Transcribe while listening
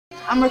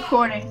I'm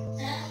recording.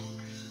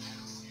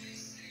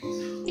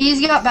 He's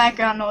got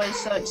background noise,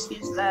 so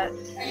excuse that.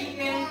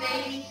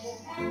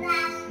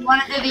 You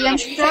want to do the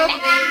intro?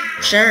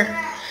 Sure.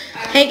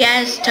 Hey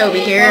guys,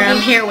 Toby here.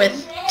 I'm here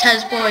with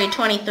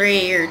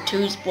Tuzboy23 or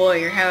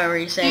Tuzboy or however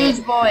you say it.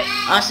 Tuzboy.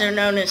 Also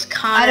known as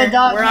Connor.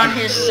 We're on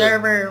his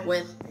server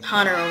with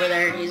Hunter over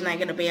there. He's not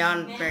going to be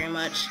on very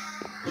much.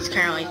 He's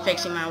currently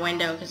fixing my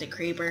window because of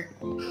Creeper.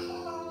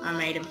 I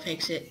made him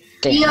fix it.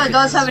 He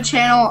does have a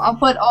channel. I'll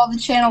put all the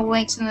channel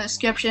links in the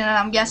description, and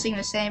I'm guessing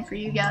the same for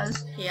you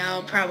guys. Yeah,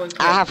 I'll probably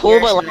put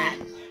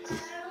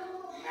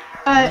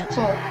Alright,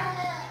 cool.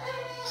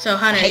 So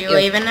Hunter, you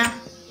leaving now?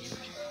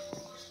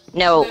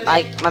 No,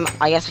 I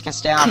guess I can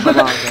stay on for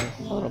longer.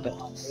 A little bit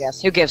longer, I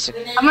guess. Who gives a...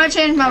 I'm gonna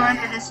change my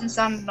render distance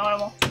down to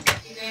normal.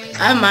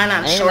 I have mine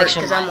on short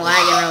because I'm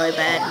lagging really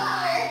bad.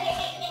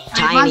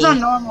 Tiny. Mine's on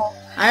normal.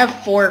 I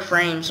have 4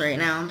 frames right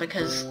now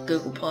because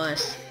Google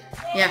Plus.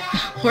 Yeah,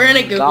 we're in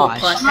a Google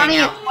Plus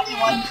hangout.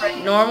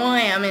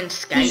 Normally I'm in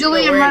Skype,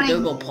 Usually but we're I'm in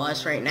Google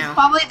Plus right now.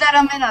 Probably that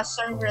I'm in a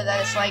server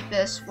that is like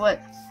this.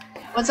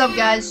 What's up,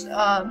 guys?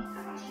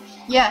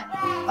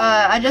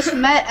 I just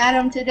met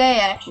Adam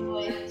today,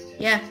 actually.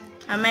 Yeah,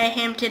 I met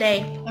him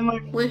today.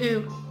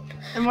 Woohoo!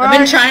 I've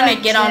been trying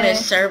to get on his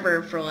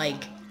server for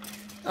like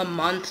a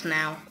month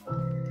now.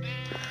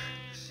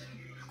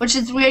 Which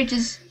is weird,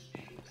 cause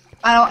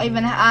I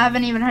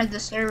haven't even heard the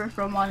server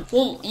for a month.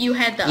 Well, you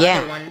had the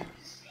other one.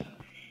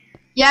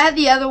 Yeah, I had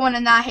the other one,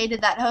 and I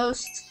hated that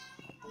host.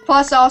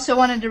 Plus, I also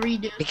wanted to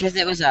redo. Because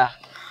it was a...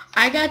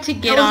 I got to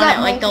get on it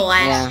like the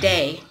last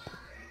day.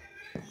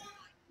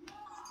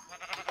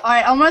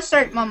 Alright, I'm gonna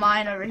start my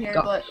mine over here,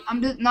 but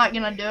I'm just not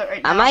gonna do it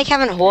right now. I'm like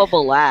having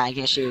horrible lag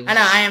issues. I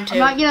know, I am too. I'm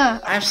not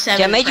gonna... I have 7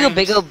 See, I made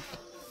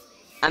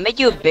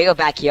you a bigger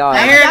backyard.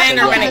 I heard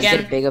Enderman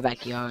again. A bigger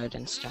backyard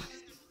and stuff.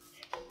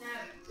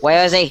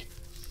 Where is he?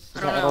 I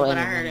don't know, but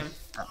I heard him.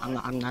 I'm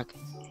not.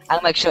 I'm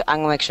gonna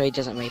make sure he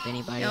doesn't rape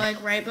anybody. Yeah,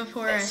 like right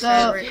before I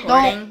started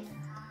recording.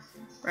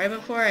 Right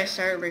before I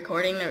started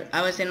recording,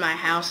 I was in my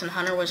house and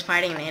Hunter was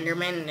fighting an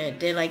Enderman, and it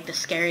did like the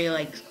scary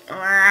like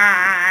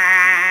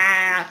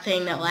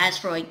thing that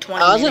lasts for like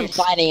 20 minutes. I wasn't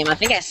fighting him. I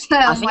think I pissed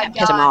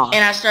him off.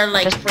 And I started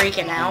like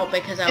freaking out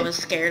because I was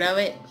scared of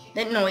it.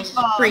 That noise is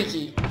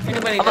freaky.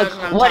 Anybody knows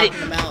what I'm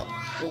talking about.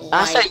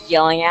 I started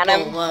yelling at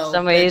him for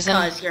some reason.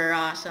 Because you're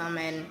awesome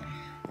and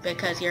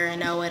because you're a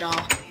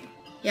know-it-all.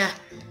 Yeah,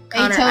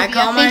 Connor, hey,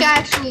 Toby,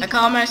 I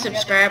call my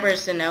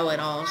subscribers the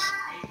know-it-alls.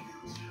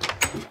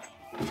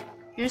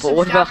 But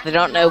what about if they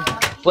don't know?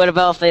 What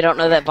about if they don't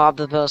know that Bob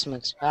the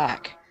Builder's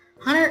back?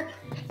 Hunter,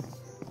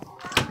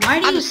 why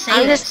do you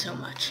say that so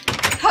much?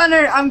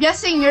 Hunter, I'm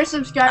guessing your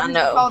subscribers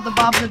are called the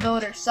Bob the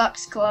Builder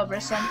Sucks Club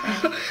or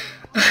something.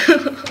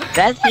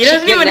 That's he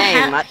doesn't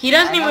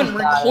even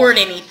record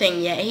anything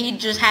yet. He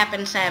just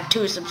happens to have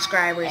 2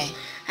 subscribers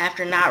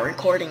after not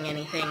recording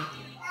anything.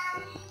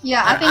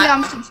 Yeah, I think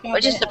I'm subscribed.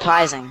 Which is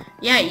surprising.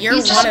 Yeah, you're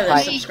one of the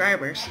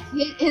subscribers.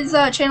 His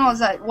channel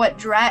is what,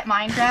 Drat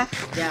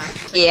Minecraft? Yeah,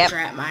 it's like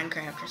Drat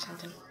Minecraft or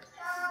something.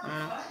 I don't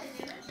know.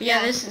 But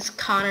yeah, this is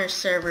Connor's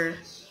server.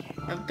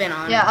 I've been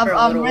on it for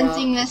a little while.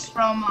 renting this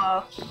from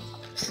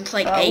since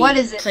like 8. What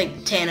is it? It's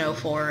like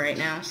 10:04 right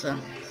now, so.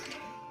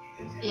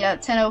 Yeah,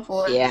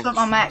 10:04. Yeah. That's what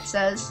my Mac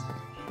says.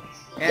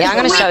 Yeah, I'm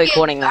gonna start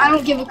recording that. I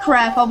don't give a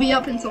crap. I'll be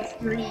up until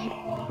 3.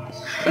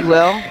 You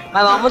will?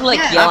 My mom would like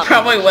yell at me. I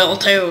probably will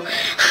too.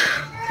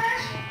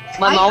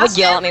 My mom would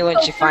yell at me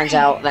when she finds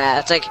out that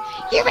it's like,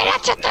 you've been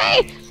up to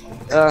 3!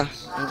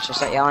 And she'll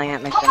start yelling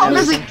at me for no reason.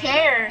 Doesn't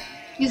care.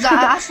 Because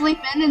I sleep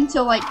in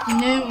until like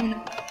noon.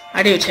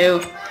 I do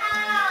too.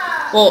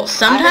 Well,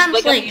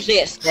 sometimes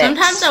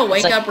sometimes I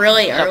wake up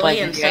really early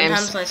and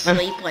sometimes I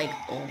sleep like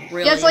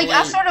really Yeah, it's like late.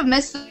 I sort of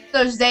miss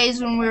those days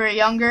when we were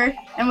younger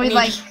and we'd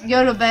like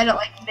go to bed at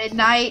like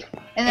midnight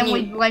and then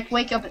we'd like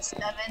wake up at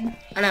 7.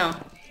 I know.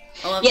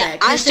 I love that.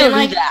 I still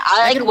do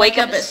that. I could wake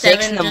up at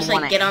 7 and just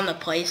like get on the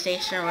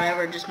PlayStation or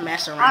whatever, just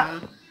mess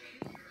around.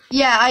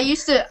 Yeah,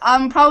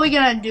 I'm probably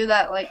gonna do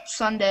that like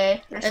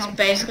Sunday or something. That's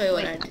basically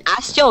what I do. I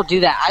still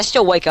do that. I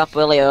still wake up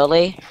really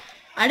early.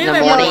 I do in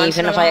the morning,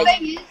 even if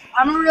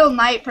I'm a real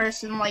night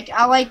person. Like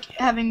I like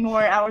having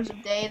more hours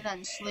of day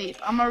than sleep.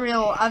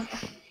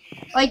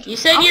 You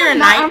said you're a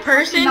night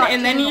person,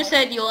 and then you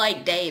said you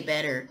like day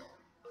better.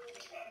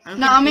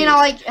 No, I mean I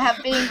like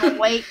being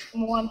awake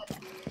more.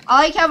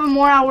 I like having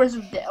more hours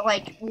of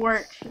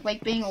work,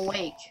 like being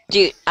awake.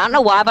 Dude, I don't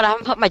know why, but I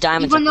haven't put my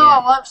diamonds Even up though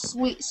yet. I love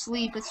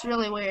sleep, it's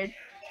really weird.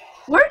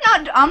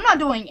 I'm not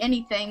doing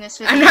anything this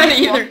week. I'm not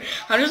either.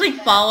 I'm just like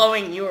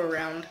following you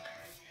around.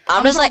 I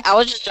was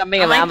just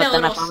jumping around, but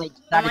then I finally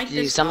decided to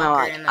do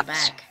somehow in the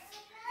back.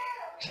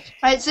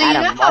 Alright, so you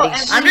know how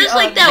I'm just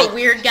like that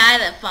weird guy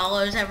that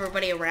follows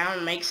everybody around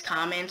and makes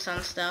comments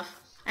on stuff.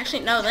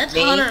 Actually, no, that's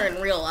Hunter in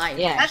real life.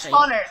 Yeah, that's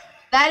Hunter.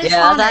 That is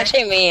Hunter. That's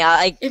actually me.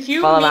 I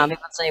follow around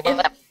people and say,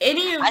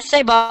 I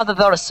say Bob the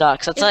Builder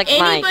sucks. That's like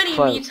my quote. If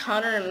anybody meets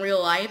Hunter in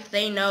real life,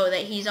 they know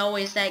that he's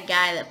always that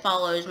guy that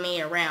follows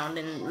me around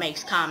and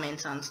makes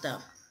comments on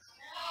stuff.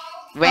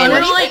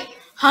 Hunter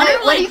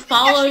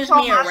follows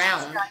me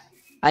around.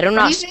 I do What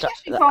not. do you think I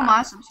should call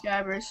my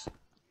subscribers?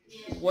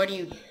 What do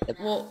you?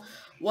 Well,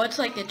 what's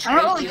like the I trait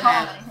don't really you call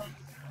have?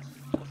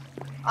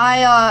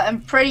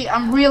 anything.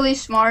 I'm really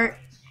smart.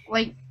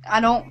 Like, I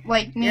don't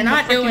like me. You're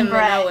not doing the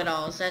brag.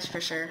 know-it-alls, that's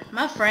for sure.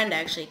 My friend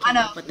actually I came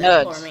know. up with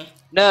that Nerds. for me.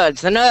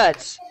 The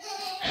nerds.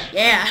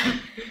 Yeah.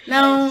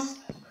 No,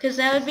 because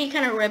that would be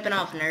kind of ripping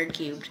off Nerd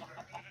Cubed.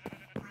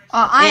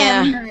 I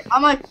am. Nerd.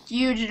 I'm a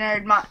huge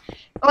nerd.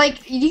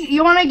 Like,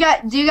 you want to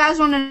get? Do you guys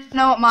want to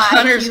know what my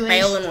Hunter's IQ is?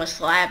 failing with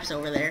slaps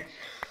over there.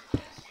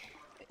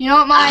 You know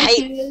what my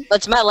IQ is?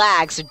 It's my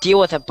lag, so deal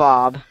with it,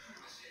 Bob.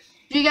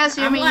 Do you guys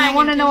hear I'm me? You lagging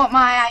want to know too. what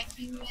my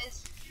IQ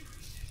is?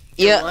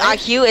 Your what?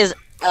 IQ is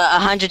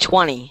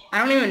 120. I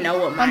don't even know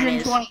what mine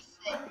is.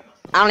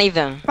 126. I don't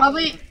even.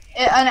 Probably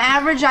an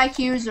average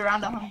IQ is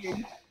around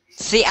 100.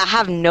 See, I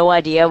have no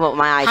idea what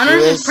my IQ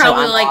Hunter's is. is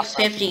probably so like I'm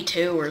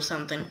 52 or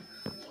something.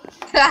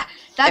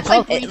 That's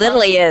like it retard.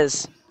 literally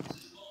is.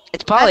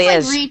 It probably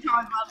That's is. like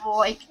retard level.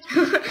 Like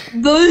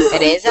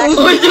It is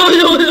actually.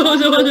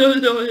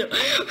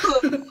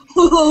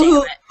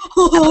 I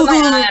put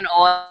my iron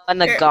on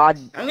the Here. god.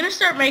 I'm gonna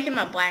start making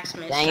my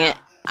blacksmith. Dang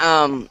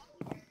it.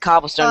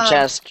 Cobblestone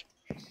chest.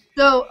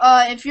 So,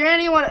 if you're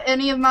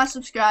any of my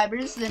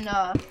subscribers, then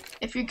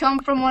if you come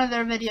from one of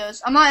their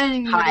videos, I'm not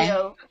ending the Hi.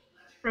 video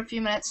for a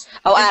few minutes.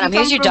 Oh, If you Adam,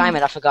 here's come your from-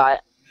 diamond. I forgot.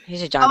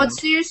 Here's your I would diamond.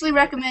 seriously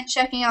recommend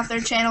checking out their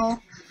channel,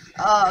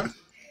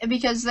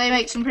 because they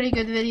make some pretty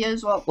good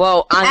videos. Well,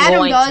 Well, I'm Adam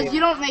going does. to. You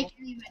don't make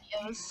any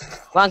videos,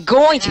 Well, I'm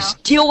going to now.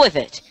 deal with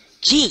it.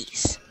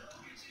 Jeez.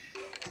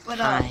 but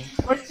Hi.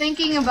 we're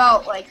thinking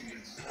about like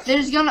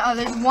there's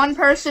one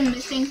person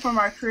missing from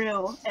our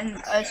crew,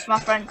 and it's my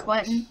friend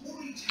Clinton.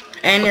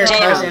 And your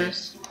Damn. cousin.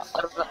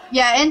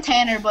 Yeah, and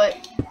Tanner,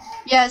 but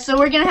yeah, so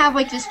we're gonna have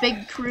like this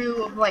big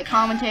crew of like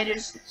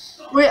commentators.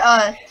 We're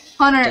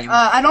Hunter, Damn.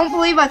 I don't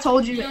believe I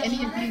told you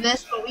any of you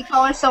this, but we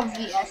call ourselves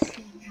the S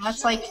team.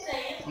 That's like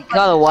You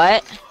call it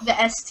what? the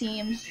S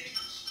team.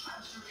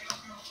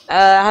 I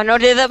have no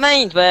idea what that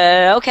means,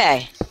 but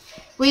okay.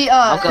 We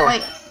go.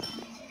 like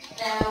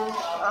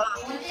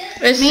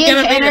This me is and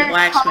gonna be the Tanner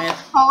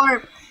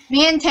blacksmith.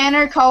 me and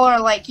Tanner call her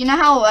like, you know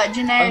how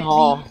generic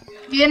Oh.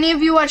 B. Do any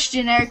of you watch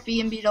generic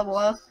B and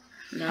BWO?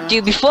 No.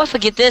 Dude, before I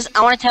forget this,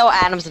 I want to tell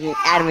Adam something.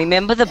 Adam,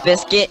 remember the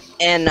biscuit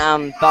and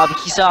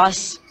barbecue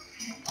sauce?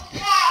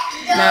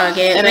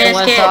 Nugget, And then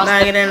one biscuit, sauce.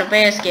 nugget in a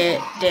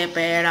biscuit, dip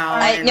it all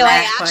I- in no, I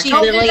mashed actually potatoes.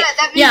 Don't do literally- that.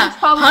 That means Yeah, it's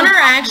probably Hunter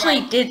copyright.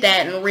 actually did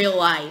that in real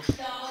life.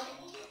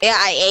 Yeah,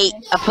 I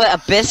put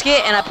a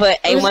biscuit and I put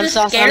It was A1 the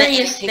sauce on it. And it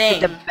scariest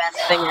tasted the thing. best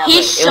thing ever. He It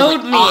was,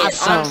 showed like, me it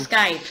awesome. on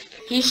Skype.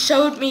 He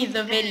showed me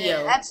the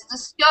video. That's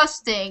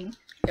disgusting.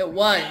 It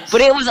was.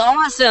 But it was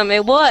awesome.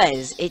 It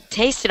was. It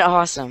tasted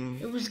awesome.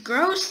 It was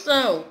gross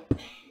though.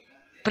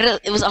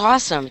 But it was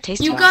awesome. It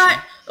tasted You awesome.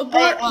 got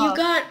Hey, you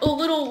got a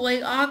little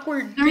like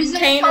awkward The reason we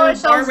container call of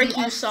ourselves the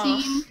barbecue S sauce.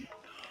 team,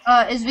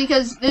 is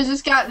because there's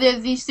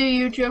these two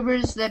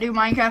YouTubers that do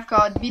Minecraft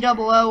called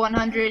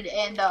BWO100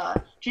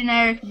 and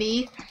Generic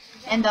B,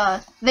 and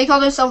they call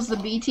themselves the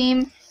B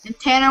team. And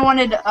Tanner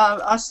wanted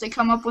us to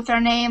come up with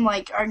our name,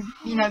 like our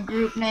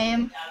group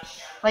name,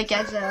 like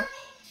as a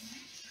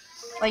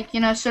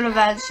sort of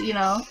as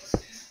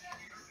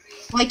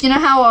like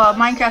how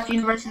Minecraft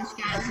Universe and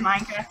Sky is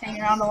Minecraft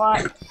hanging around a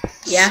lot.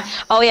 Yeah.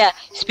 Oh yeah.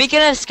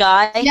 Speaking of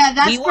Sky, Yeah,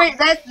 we were,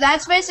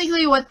 that's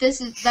basically what this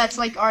is. That's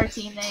like our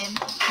team name.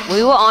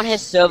 we were on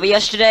his server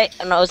yesterday.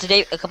 No, it was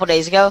a couple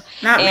days ago.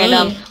 Not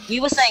and me. we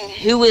were saying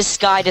who is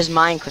Sky does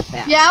Minecraft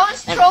at. Yeah, I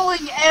was And-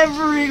 trolling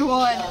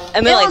everyone.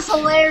 I mean, It like- was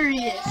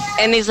hilarious.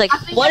 And he's like, I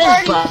think "What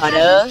I've is already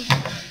butter?"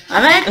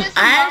 I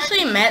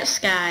actually met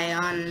Sky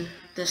on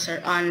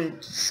the on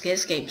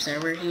Skidscape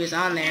server. He was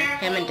on there.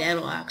 Him and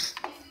Deadlocks.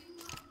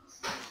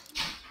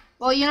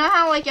 Well, you know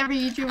how like every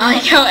YouTuber. I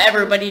like how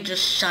everybody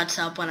just shuts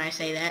up when I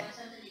say that.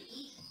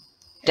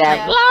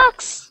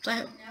 Deadlocks. It's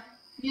like,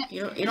 Yeah.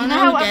 you don't you know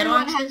how who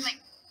everyone Deadlocks has is? like.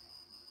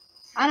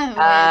 I know who.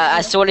 I it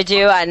is. sort of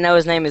do. I know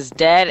his name is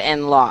Dead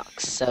and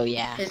Locks. So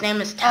yeah. His name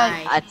is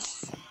Ty.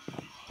 That's.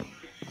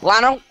 Well,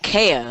 I don't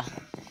care.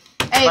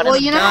 Hey, What well,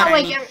 is you know God, how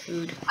I like need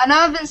food. I know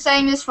I've been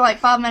saying this for like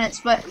 5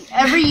 minutes, but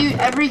every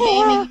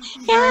gaming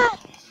YouTuber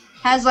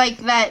has like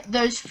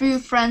those few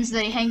friends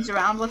that he hangs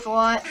around with a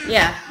lot.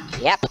 Yeah.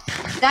 Yep.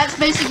 That's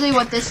basically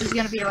what this is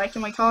gonna be like,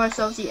 and we call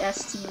ourselves the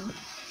S team.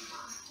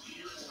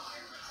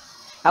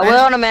 I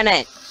will in a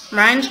minute.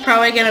 Mine's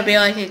probably gonna be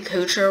like a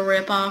Kucho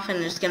ripoff,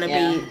 and it's gonna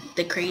Yeah. be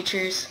the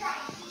creatures.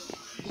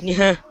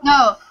 Yeah.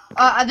 No,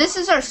 this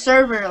is our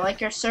server,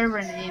 like our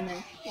server name,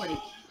 and like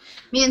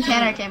me and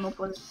Tanner came up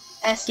with it.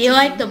 S Do you team.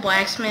 like the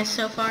blacksmith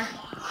so far?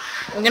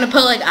 I'm gonna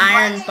put like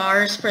iron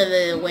bars for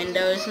the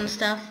windows and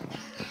stuff.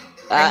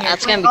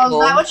 That's gonna be Oh,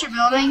 cool. is that what you're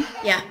building?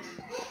 Yeah.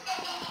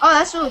 Oh,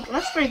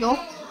 that's pretty cool.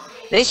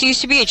 This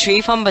used to be a tree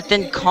farm, but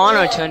then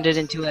Connor turned it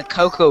into a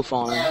cocoa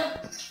farm.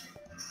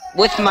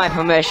 With my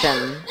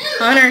permission.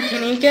 Hunter,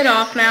 can you get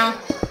off now?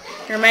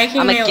 You're making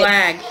I'ma me get-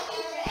 lag.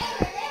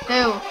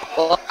 Ew.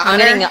 Well,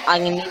 Hunter?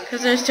 I'm getting.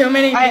 Cause there's too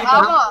many Alright,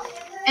 people.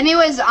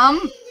 anyways,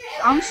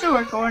 I'm still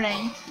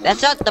recording.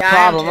 That's not the Yeah, I am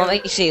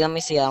problem. too. Let me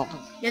see.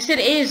 Yes, it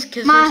is,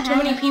 because there's too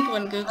many people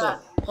in Google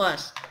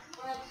Plus.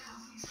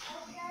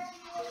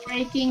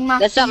 Breaking my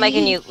That's not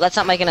making feet. you. That's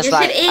not making us Yes,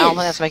 lag. it I don't is. think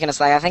that's making us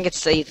lag. I think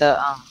it's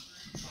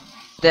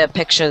the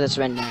picture that's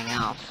rendering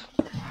out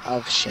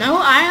of shit. No,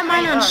 I have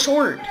mine on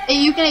short. Hey,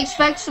 you can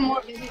expect some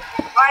more videos.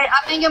 Alright,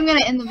 I think I'm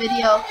gonna end the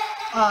video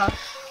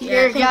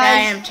here, I think guys. I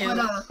am too.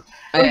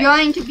 But, we're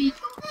going to be.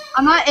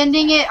 I'm not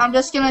ending it. I'm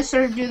just gonna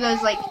sort of do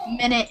those like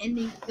minute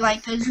ending,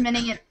 like those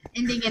minute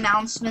ending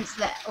announcements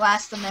that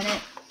last a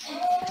minute.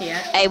 Yeah.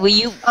 Hey, will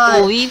you?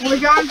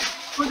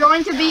 We're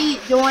going to be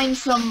doing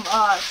some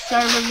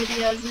server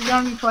videos. We're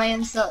going to be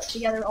playing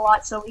together a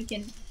lot so we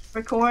can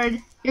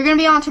record. You're going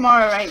to be on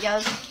tomorrow, right,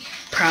 guys?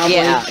 Probably.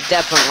 Yeah,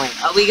 definitely.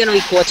 Are we gonna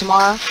record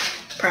tomorrow?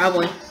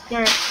 Probably.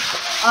 Sure.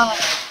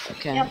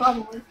 Okay. Yeah,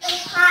 probably.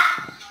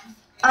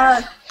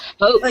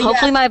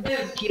 Hopefully my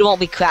computer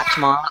won't be crap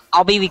tomorrow.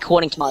 I'll be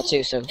recording tomorrow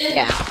too, so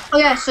yeah.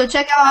 Okay, so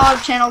check out all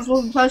our channels.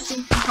 We'll be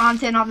posting some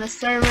content on the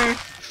server,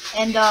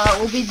 and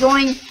we'll be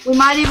doing. We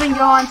might even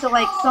go onto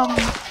like some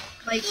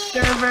like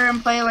server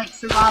and play like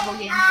survival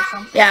games or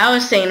something. Yeah, I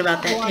was thinking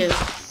about that too.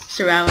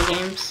 Survival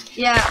games.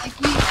 Yeah, like,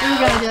 we were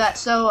gonna do that.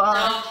 So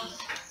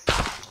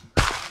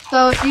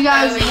so if you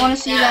guys want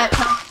to see that,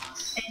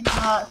 and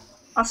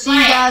I'll see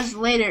you guys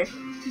later.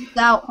 Peace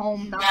out,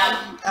 home.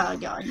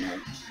 God, no.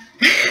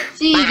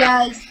 See you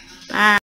guys. Bye.